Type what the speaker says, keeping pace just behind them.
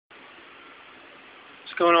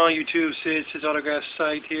What's going on, YouTube? Sid's autograph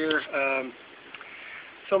site here.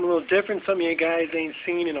 Something a little different, something you guys ain't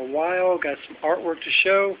seen in a while. Got some artwork to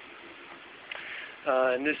show.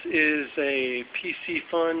 And this is a PC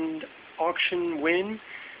Fund auction win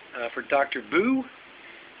for Dr. Boo.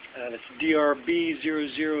 That's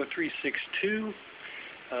drb00362.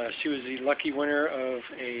 She was the lucky winner of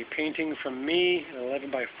a painting from me, an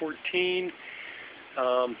 11 by 14.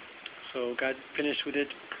 So got finished with it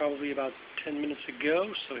probably about 10 minutes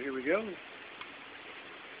ago, so here we go.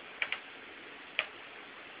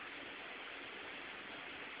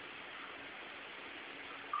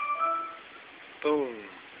 Boom.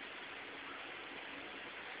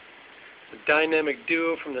 The dynamic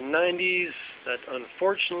duo from the 90s that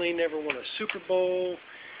unfortunately never won a Super Bowl.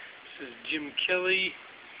 This is Jim Kelly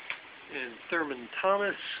and Thurman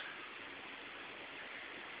Thomas.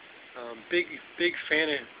 Big fan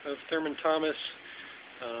of Thurman Thomas.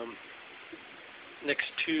 Next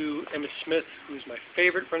to Emmitt Smith, who is my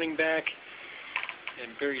favorite running back,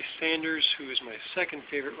 and Barry Sanders, who is my second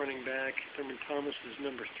favorite running back. Thurman Thomas is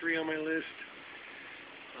number 3 on my list.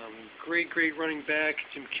 Great running back.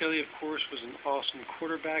 Jim Kelly, of course, was an awesome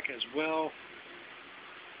quarterback as well.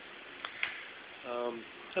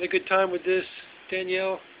 Had a good time with this,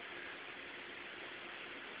 Danielle.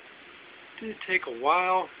 Did take a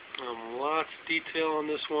while. Lots of detail on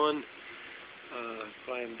this one,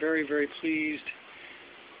 but I am very pleased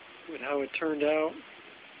with how it turned out.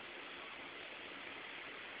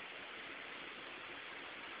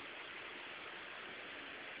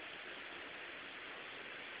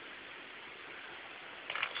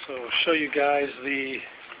 So I'll show you guys the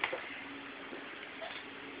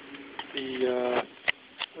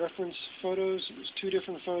reference photos. It was 2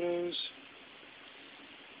 different photos.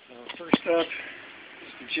 First up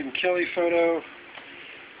is the Jim Kelly photo.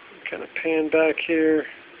 Kind of pan back here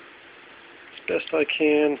as best I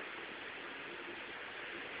can.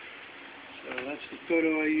 So that's the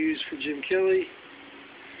photo I used for Jim Kelly.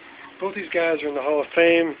 Both these guys are in the Hall of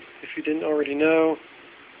Fame, if you didn't already know.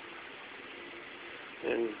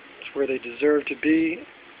 And it's where they deserve to be.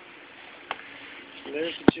 So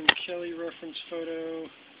there's the Jim Kelly reference photo.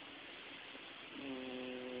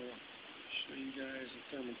 Show you guys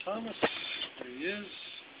the Thurman Thomas. There he is.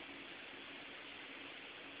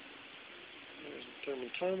 There's the Thurman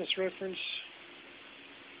Thomas reference.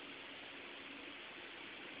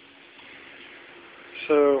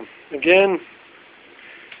 So again,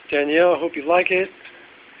 Danielle, I hope you like it.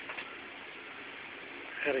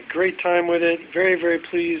 Had a great time with it. Very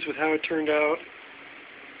pleased with how it turned out.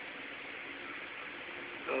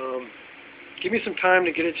 Give me some time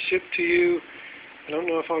to get it shipped to you. I don't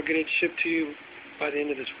know if I'll get it shipped to you by the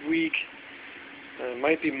end of this week. It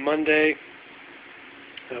might be Monday,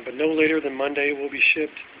 but no later than Monday it will be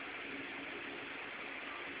shipped.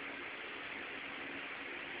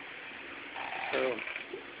 So,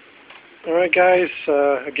 alright guys,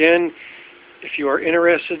 again, if you are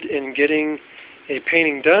interested in getting a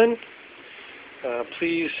painting done,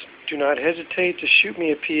 please do not hesitate to shoot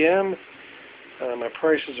me a PM. My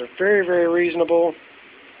prices are very reasonable.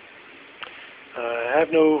 I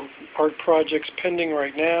have no art projects pending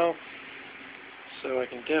right now, so I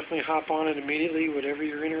can definitely hop on it immediately, whatever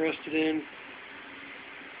you're interested in.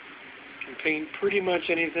 Can paint pretty much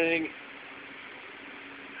anything.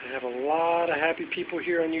 I have a lot of happy people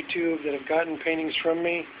here on YouTube that have gotten paintings from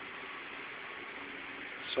me,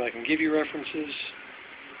 so I can give you references.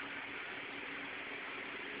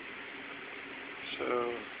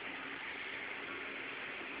 So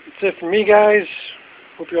that's it for me, guys.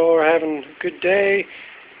 Hope you all are having a good day,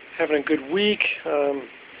 having a good week.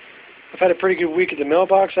 I've had a pretty good week at the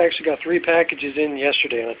mailbox. I actually got 3 packages in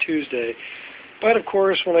yesterday on a Tuesday. But of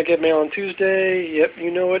course, when I get mail on Tuesday, yep,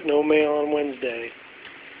 you know it, no mail on Wednesday.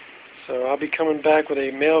 So I'll be coming back with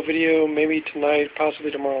a mail video maybe tonight,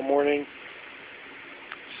 possibly tomorrow morning.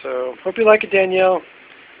 So hope you like it, Danielle.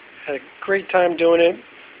 Had a great time doing it.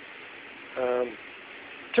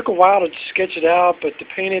 Took a while to sketch it out, but to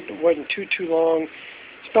paint it wasn't too long.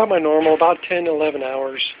 It's about my normal, about 10 to 11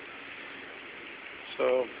 hours.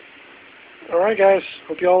 So, alright guys,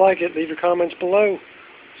 hope you all like it. Leave your comments below.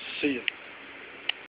 See ya.